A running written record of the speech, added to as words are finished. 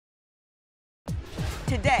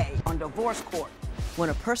Today on Divorce Court. When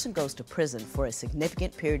a person goes to prison for a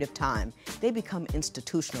significant period of time, they become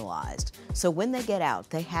institutionalized. So when they get out,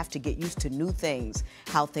 they have to get used to new things,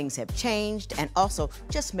 how things have changed, and also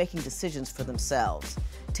just making decisions for themselves.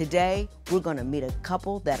 Today, we're going to meet a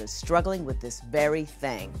couple that is struggling with this very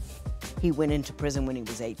thing. He went into prison when he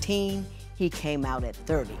was 18. He came out at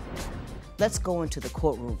 30. Let's go into the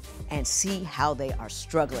courtroom and see how they are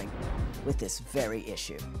struggling with this very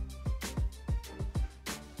issue.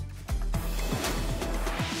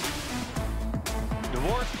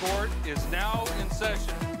 Divorce Court is now in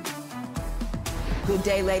session. Good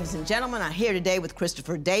day, ladies and gentlemen. I'm here today with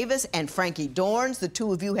Christopher Davis and Frankie Dorns. The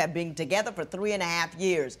two of you have been together for 3.5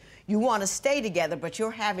 years. You want to stay together, but you're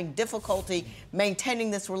having difficulty maintaining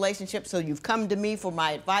this relationship, so you've come to me for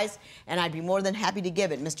my advice, and I'd be more than happy to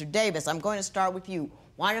give it. Mr. Davis, I'm going to start with you.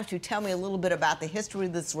 Why don't you tell me a little bit about the history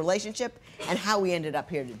of this relationship and how we ended up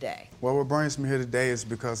here today? Well, what brings me here today is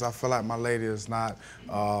because I feel like my lady is not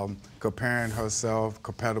comparing herself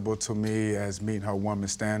compatible to me as meeting her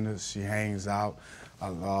woman's standards. She hangs out,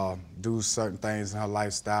 do certain things in her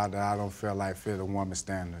lifestyle that I don't feel like fit a woman's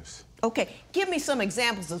standards. Okay, give me some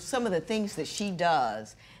examples of some of the things that she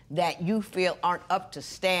does that you feel aren't up to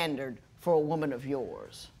standard for a woman of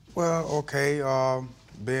yours. Well, okay,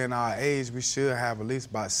 being our age, we should have at least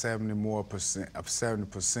about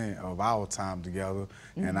 70% of our time together,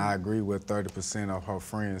 and I agree with 30% of her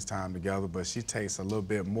friends' time together, but she takes a little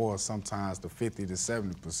bit more, sometimes to 50 to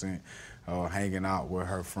 70% hanging out with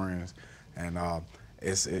her friends, and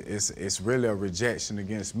it's really a rejection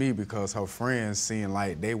against me because her friends seem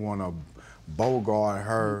like they want to bogart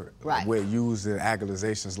her with using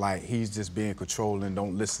accusations like he's just being controlling,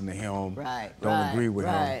 don't listen to him, don't agree with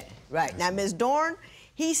him. Right. Now, Ms. Dorn,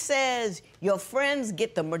 he says your friends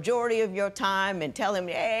get the majority of your time and tell him,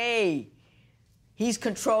 hey, he's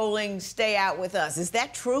controlling, stay out with us. Is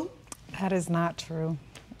that true? That is not true.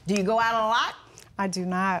 Do you go out a lot? I do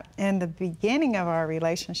not. In the beginning of our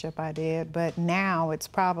relationship, I did, but now it's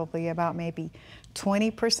probably about maybe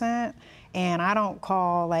 20%. And I don't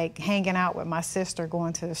call, like, hanging out with my sister,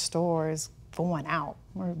 going to the stores, going out.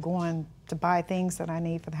 We're going to buy things that I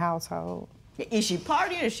need for the household. Is she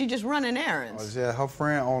partying or is she just running errands? Yeah, her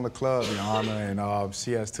friend owned the club, Your Honor, and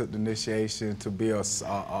she has took the initiation to be a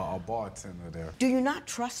bartender there. Do you not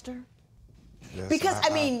trust her? Yes, Because,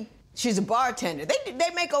 I mean, she's a bartender. They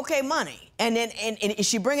make okay money. And then, and is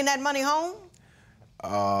she bringing that money home?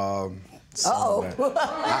 I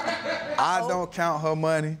don't count her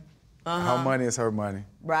money. Her money is her money.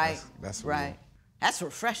 Right. That's right. That's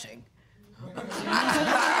refreshing.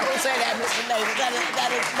 I will say that, Mr. Davis. That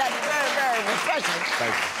is very, very refreshing.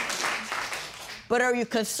 Thank you. But are you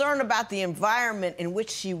concerned about the environment in which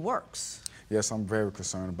she works? Yes, I'm very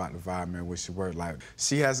concerned about the environment in which she works. Like,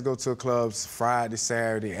 she has to go to clubs Friday,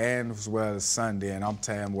 Saturday, and as well as Sunday. And I'm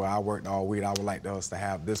telling them, well, I worked all week. I would like us to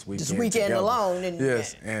have this weekend together. Alone. And,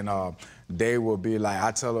 yes, and they will be like,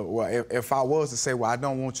 I tell her, well, if I was to say, well, I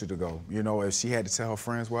don't want you to go, you know, if she had to tell her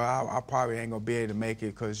friends, well, I probably ain't gonna be able to make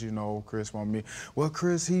it because, you know, Chris want me. Well,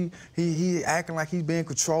 Chris, he acting like he's being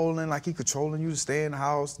controlling, like he controlling you to stay in the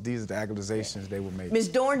house. These are the accusations they will make. Ms.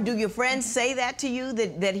 Dorn, do your friends say that to you,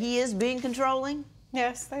 that he is being controlling?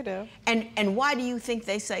 Yes, they do. And why do you think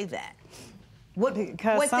they say that? What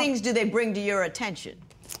things do they bring to your attention?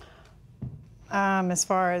 As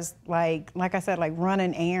far as, like I said, like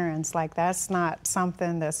running errands, like that's not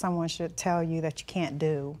something that someone should tell you that you can't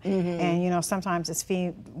do. And, you know, sometimes as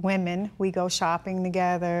women, we go shopping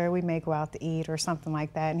together, we may go out to eat or something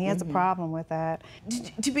like that, and he has a problem with that.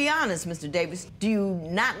 To be honest, Mr. Davis, do you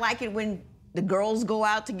not like it when the girls go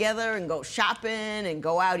out together and go shopping and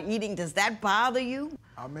go out eating? Does that bother you?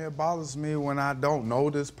 I mean, it bothers me when I don't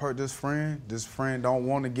know this friend. This friend don't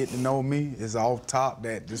want to get to know me. It's off top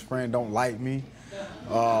that this friend don't like me.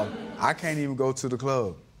 I can't even go to the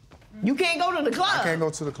club. You can't go to the club? I can't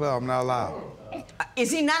go to the club. I'm not allowed.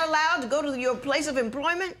 Is he not allowed to go to your place of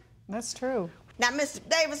employment? That's true. Now, Mr.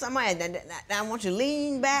 Davis, I want you to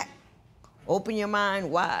lean back, open your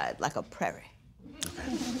mind wide like a prairie.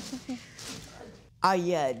 Are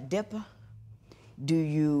you a dipper? Do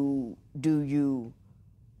you,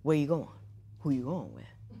 where you going? Who you going with?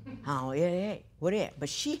 Oh, yeah, what is? But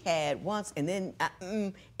she had once, and then,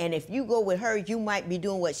 and if you go with her, you might be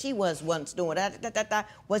doing what she was once doing.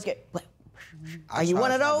 What's good? Are you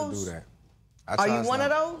one of those? Are you one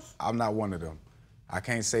of those? I'm not one of them. I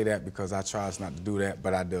can't say that because I tries not to do that,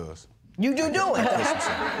 but I does. You do it.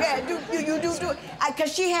 Yeah, you do it.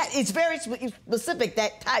 Because it's very specific.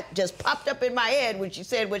 That type just popped up in my head when she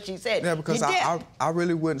said what she said. Yeah, because I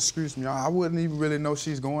really wouldn't, excuse me, I wouldn't even really know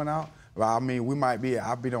she's going out. Well, I mean,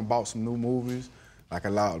 I've been bought some new movies. Like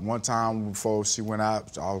one time before she went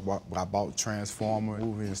out, I bought Transformer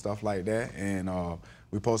movie and stuff like that, and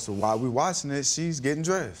while we watching it, she's getting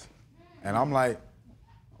dressed, and I'm like,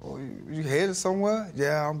 "Oh, you headed somewhere?"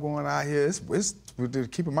 "Yeah, I'm going out here.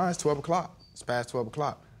 Keep in mind, it's 12 o'clock. It's past 12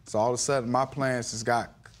 o'clock. So all of a sudden, my plans just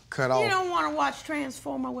got cut off. You don't want to watch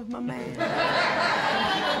Transformer with my man?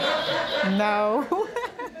 No.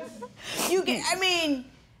 I mean,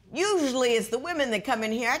 usually it's the women that come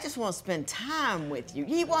in here. I just want to spend time with you.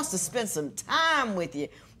 He wants to spend some time with you.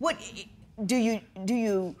 What do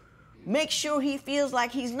you make sure he feels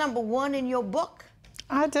like he's number one in your book?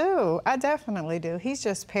 I do. I definitely do. He's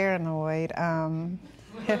just paranoid.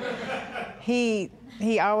 He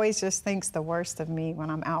always just thinks the worst of me when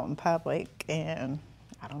I'm out in public, and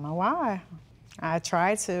I don't know why. I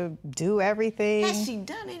try to do everything. Has she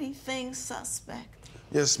done anything suspect?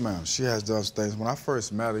 Yes, ma'am. She has done things. When I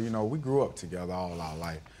first met her, you know, we grew up together all our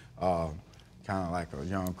life. Kind of like a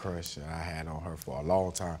young crush that I had on her for a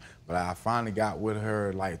long time. But I finally got with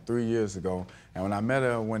her like 3 years ago. And when I met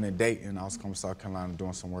her, when in dating, I was coming to South Carolina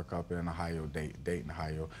doing some work up in Ohio, dating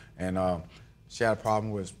Ohio. And she had a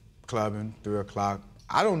problem with clubbing, 3 o'clock.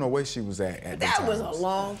 I don't know where she was at that time. That was a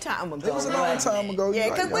long time ago. It was a long time ago. Yeah,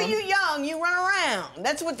 because when you're young, you run around.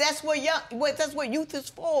 That's what youth is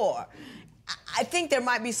for. I think there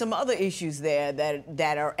might be some other issues there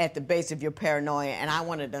that are at the base of your paranoia, and I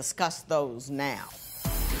want to discuss those now.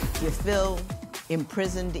 You feel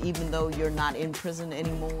imprisoned even though you're not in prison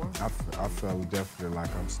anymore? I feel definitely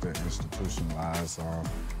like I'm still institutionalized.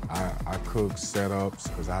 I cook setups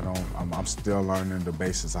because I'm still learning the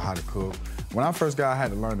basics of how to cook. When I first got, I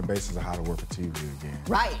had to learn the basics of how to work a TV again.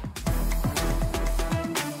 Right.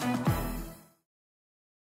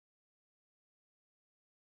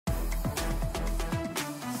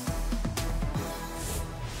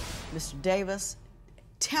 Mr. Davis,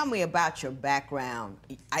 tell me about your background.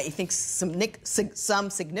 I think some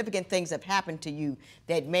significant things have happened to you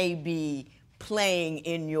that may be playing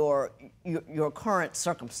in your current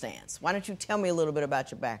circumstance. Why don't you tell me a little bit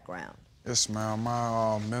about your background? Yes, ma'am.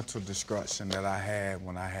 My mental destruction that I had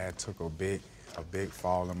when I took a big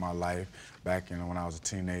fall in my life back when I was a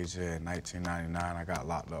teenager in 1999. I got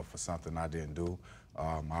locked up for something I didn't do.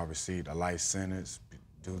 I received a life sentence.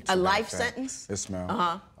 A life sentence? Yes,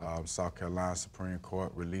 ma'am. South Carolina Supreme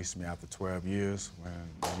Court released me after 12 years in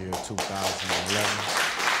the year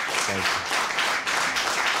 2011.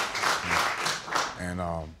 And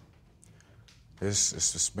it's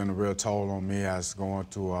just been a real toll on me. I was going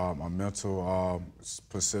through a mental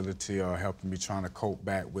facility helping me trying to cope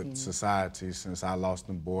back with society since I lost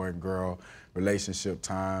them boy and girl relationship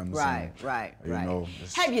times. Right. You know,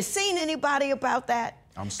 have you seen anybody about that?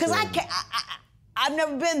 Because I've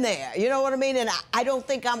never been there, you know what I mean? And I don't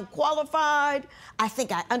think I'm qualified. I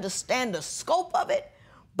think I understand the scope of it,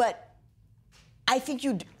 but I think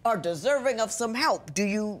you are deserving of some help.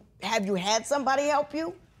 Have you had somebody help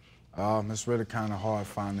you? It's really kind of hard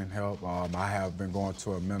finding help. I have been going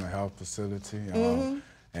to a mental health facility,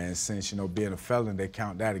 and since, you know, being a felon, they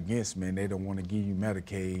count that against me, and they don't want to give you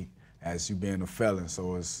Medicaid as you being a felon,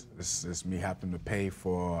 so it's me having to pay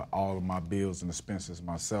for all of my bills and expenses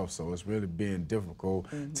myself. So it's really been difficult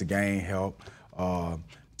to gain help,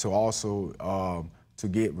 to also to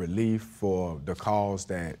get relief for the cause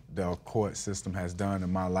that the court system has done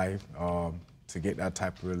in my life. To get that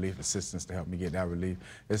type of relief, assistance to help me get that relief,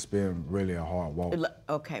 it's been really a hard walk.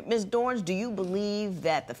 Okay, Ms. Dorns, do you believe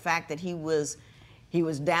that the fact that he was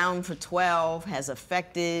down for 12 has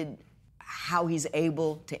affected how he's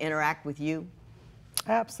able to interact with you?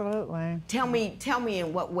 Absolutely. Tell me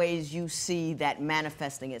in what ways you see that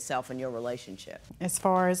manifesting itself in your relationship. As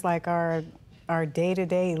far as like our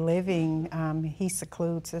day-to-day living, he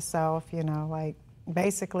secludes himself, you know, like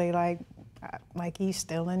basically like he's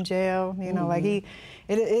still in jail, you know, like it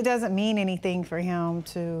doesn't mean anything for him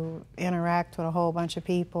to interact with a whole bunch of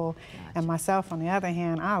people. Gotcha. And myself, on the other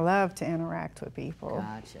hand, I love to interact with people.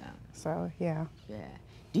 Gotcha. So, yeah. Yeah.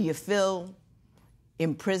 Do you feel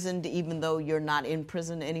imprisoned even though you're not in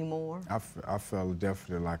prison anymore? I feel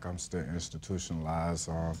definitely like I'm still institutionalized.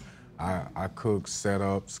 I cook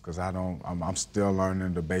setups because I'm still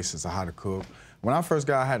learning the basics of how to cook. When I first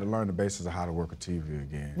got, I had to learn the basics of how to work a TV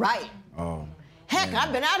again. Right. Heck,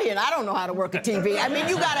 I've been out here and I don't know how to work a TV. I mean,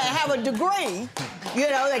 you gotta have a degree. You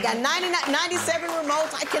know, they got 97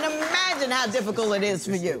 remotes. I can imagine how difficult it is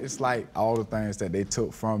for you. It's like all the things that they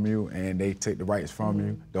took from you and they take the rights from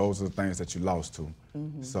you, those are the things that you lost to.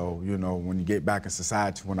 So, you know, when you get back in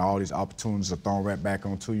society, when all these opportunities are thrown right back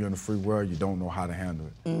onto you in the free world, you don't know how to handle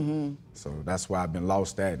it. So that's why I've been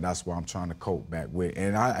lost at, and that's why I'm trying to cope back with.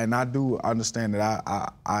 And I do understand that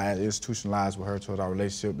I institutionalized with her towards our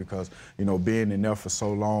relationship because, you know, being in there for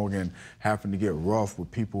so long and having to get rough with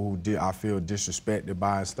people who I feel disrespected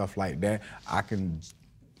by and stuff like that, I can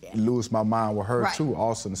lose my mind with her too,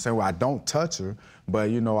 also in the same way. I don't touch her, but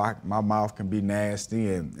you know, my mouth can be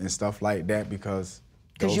nasty and stuff like that because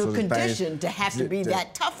you're conditioned to have to be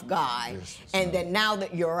that tough guy, and then now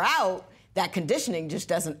that you're out, that conditioning just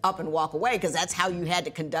doesn't up and walk away because that's how you had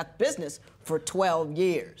to conduct business for 12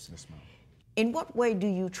 years. Yes, ma'am. In what way do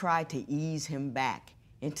you try to ease him back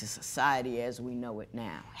into society as we know it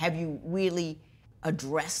now? Have you really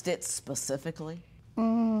addressed it specifically?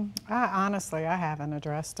 Honestly, I haven't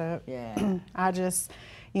addressed it. Yeah. I just,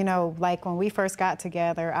 you know, like when we first got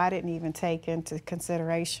together, I didn't even take into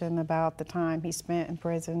consideration about the time he spent in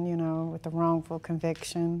prison, you know, with the wrongful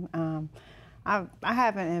conviction. I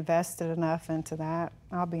haven't invested enough into that,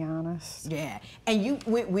 I'll be honest. Yeah, and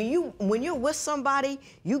when you're with somebody,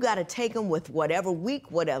 you got to take them with whatever weak,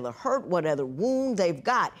 whatever hurt, whatever wound they've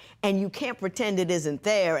got, and you can't pretend it isn't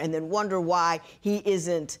there and then wonder why he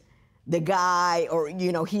isn't the guy, or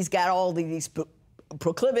you know, he's got all these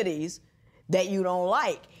proclivities that you don't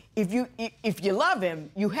like. If you love him,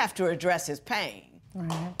 you have to address his pain.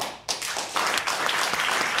 Right.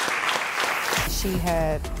 She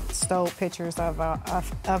had stole pictures of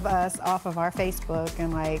us off of our Facebook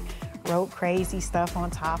and like wrote crazy stuff on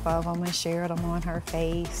top of them and shared them on her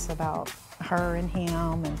face about her and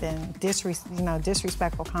him, and then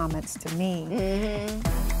disrespectful comments to me.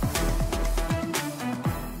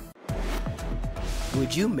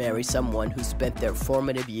 Would you marry someone who spent their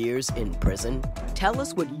formative years in prison? Tell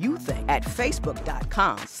us what you think at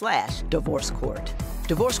facebook.com/Divorce Court.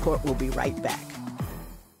 Divorce Court will be right back.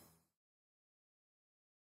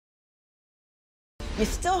 You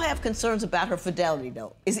still have concerns about her fidelity,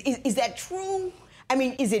 though. Is that true? I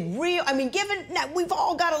mean, is it real? I mean, given now we've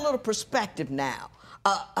all got a little perspective now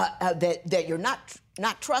that you're not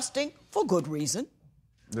trusting for good reason.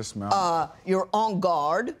 Yes, ma'am. You're on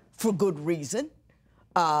guard for good reason.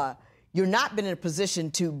 You're not been in a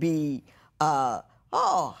position to be, I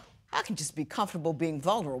can just be comfortable being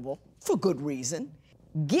vulnerable for good reason.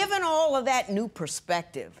 Given all of that new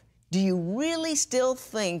perspective, do you really still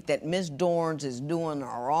think that Ms. Dorns is doing the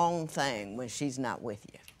wrong thing when she's not with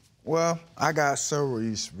you? Well, I got several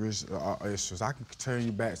issues. I can turn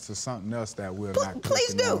you back to something else that we're not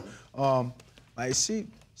please do. Like she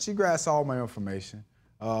grabs all my information.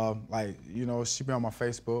 Like, you know, she be on my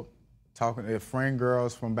Facebook talking to friend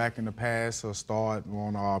girls from back in the past, or start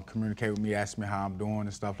want to communicate with me, ask me how I'm doing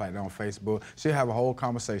and stuff like that on Facebook. She'll have a whole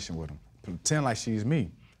conversation with them, pretend like she's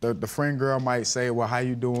me. The friend girl might say, well, how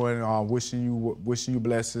you doing? Wishing you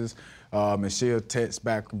blessings. And she'll text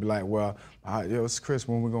back and be like, well, it's Chris,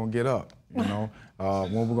 when we gonna get up? You know,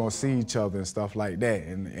 when we're gonna see each other and stuff like that.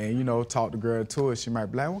 And you know, talk the girl to it. She might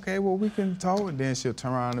be like, okay, well, we can talk. And then she'll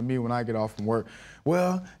turn around to me when I get off from work.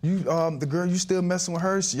 Well, the girl, you still messing with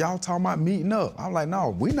her? Y'all talking about meeting up? I'm like,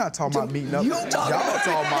 no, we not talking about meeting up. Y'all talking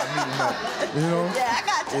about meeting up. You know? Yeah, I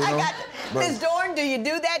got you. Ms. Dorn, do you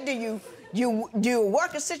do that? Do you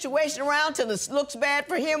work a situation around till it looks bad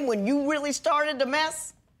for him when you really started the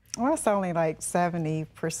mess? Well, it's only like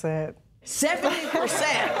 70%.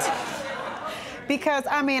 70%? Because,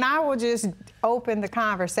 I mean, I will just open the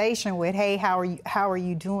conversation with, hey, how are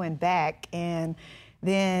you doing back? And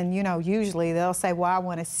then, you know, usually they'll say, well, I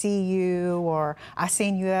want to see you, or I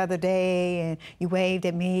seen you the other day and you waved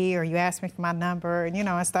at me, or you asked me for my number, and, you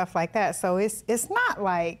know, and stuff like that. So it's not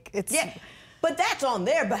like it's... Yeah, but that's on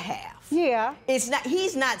their behalf. Yeah. It's not.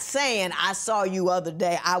 He's not saying, I saw you other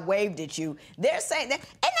day, I waved at you. They're saying that, and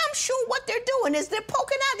I'm sure what they're doing is they're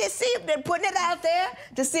poking out, they're putting it out there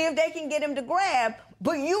to see if they can get him to grab,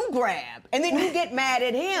 but you grab, and then you get mad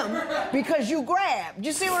at him because you grabbed.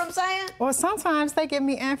 You see what I'm saying? Well, sometimes they give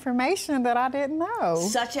me information that I didn't know.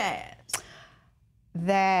 Such as?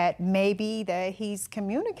 That maybe that he's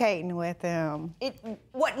communicating with them.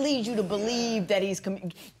 What leads you to believe that he's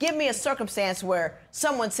give me a circumstance where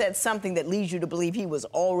someone said something that leads you to believe he was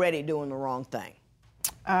already doing the wrong thing.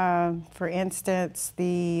 For instance,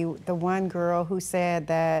 the one girl who said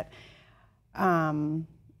that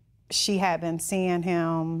she had been seeing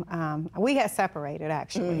him. We had separated,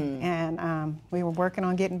 actually, and we were working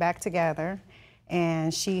on getting back together,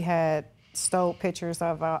 and she had stole pictures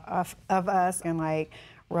of us and like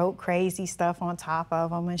wrote crazy stuff on top of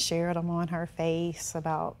them and shared them on her face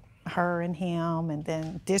about her and him, and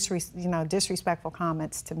then disrespectful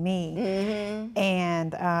comments to me.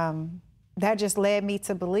 And that just led me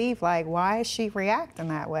to believe, like, why is she reacting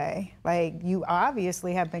that way? Like, you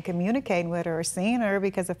obviously have been communicating with her or seeing her,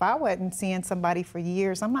 because if I wasn't seeing somebody for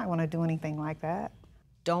years, I'm not going to do anything like that.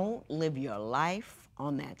 Don't live your life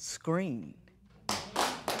on that screen.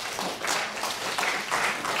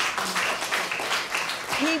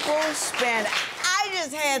 People spend, I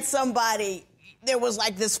just had somebody, there was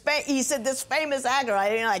like this, he said this famous actor,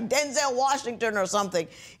 like Denzel Washington or something,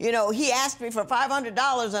 you know, he asked me for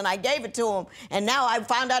 $500 and I gave it to him, and now I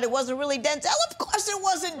found out it wasn't really Denzel. Of course it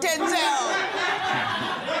wasn't Denzel.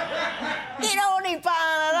 He don't need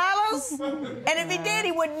 $500. And if he did,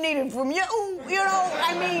 he wouldn't need it from you. You know,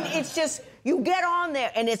 I mean, it's just, you get on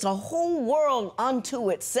there and it's a whole world unto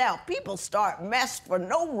itself. People start mess for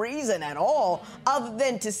no reason at all other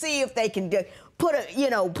than to see if they can put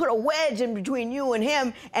a wedge in between you and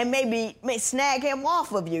him and maybe snag him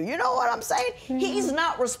off of you. You know what I'm saying? Mm-hmm. He's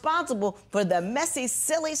not responsible for the messy,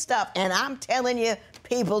 silly stuff. And I'm telling you,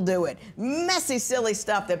 people do it. Messy, silly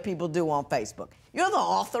stuff that people do on Facebook. You're the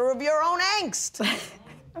author of your own angst.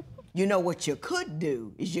 You know what you could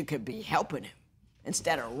do is you could be helping him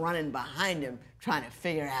instead of running behind him trying to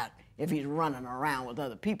figure out if he's running around with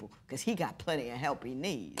other people, because he got plenty of help he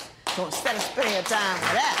needs. So instead of spending your time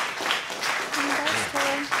with that,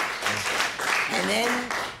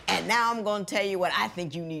 and now I'm going to tell you what I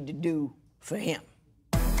think you need to do for him.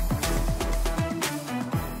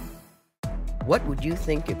 What would you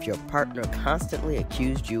think if your partner constantly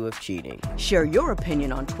accused you of cheating? Share your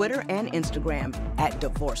opinion on Twitter and Instagram at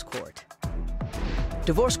Divorce Court.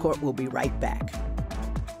 Divorce Court will be right back.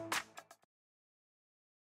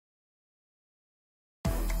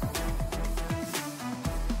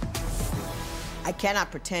 I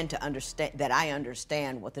cannot pretend to understand that I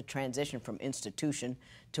understand what the transition from institution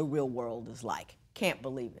to real world is like. Can't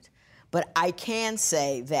believe it. But I can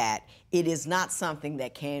say that it is not something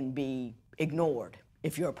that can be ignored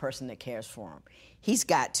if you're a person that cares for him. He's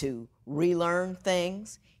got to relearn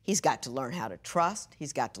things. He's got to learn how to trust.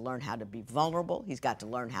 He's got to learn how to be vulnerable. He's got to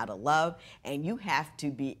learn how to love. And you have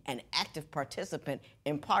to be an active participant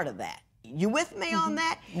in part of that. You with me on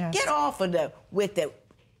that? Yes. Get off of the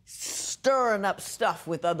stirring up stuff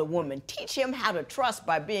with other women. Teach him how to trust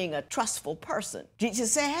by being a trustful person.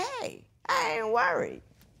 Just say, hey, I ain't worried.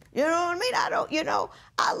 You know what I mean?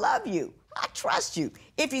 I love you. I trust you.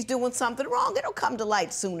 If he's doing something wrong, it'll come to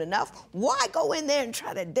light soon enough. Why go in there and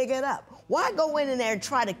try to dig it up? Why go in there and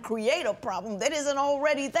try to create a problem that isn't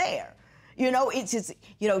already there? You know,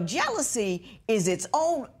 jealousy is its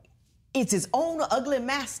own ugly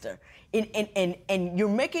master. And you're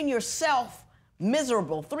making yourself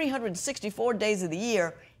miserable 364 days of the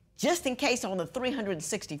year just in case on the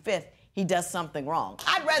 365th he does something wrong.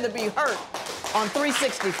 I'd rather be hurt on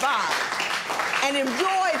 365 and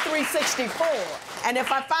enjoy 364. And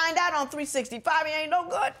if I find out on 365 he ain't no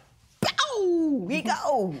good, pow, he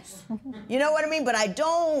goes. You know what I mean? But I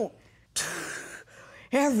don't.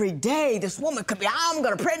 Every day, this woman could be, I'm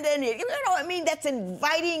gonna pretend it. You know what I mean? That's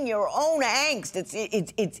inviting your own angst.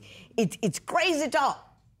 It's crazy talk.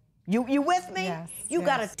 You with me? Yes, you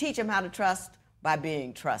gotta teach him how to trust by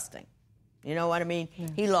being trusting. You know what I mean? Yes.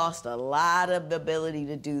 He lost a lot of the ability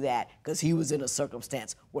to do that because he was in a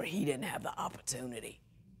circumstance where he didn't have the opportunity.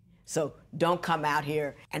 So don't come out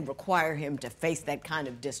here and require him to face that kind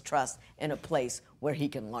of distrust in a place where he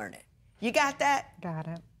can learn it. You got that? Got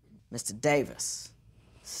it. Mr. Davis,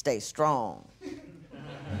 stay strong.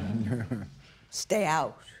 Stay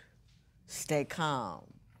out. Stay calm.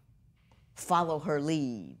 Follow her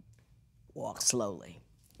lead. Walk slowly.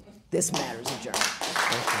 This matter's adjourned.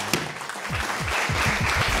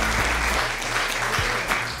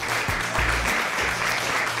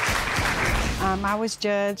 I was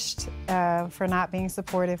judged for not being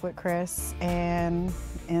supportive with Chris, and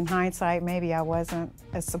in hindsight, maybe I wasn't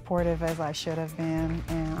as supportive as I should have been,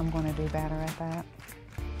 and I'm going to do better at that.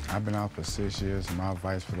 I've been out for 6 years, and my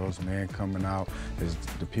advice for those men coming out is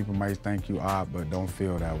the people might think you odd, but don't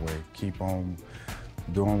feel that way. Keep on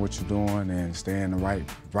doing what you're doing and stay in the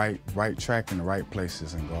right track in the right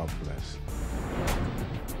places, and God bless.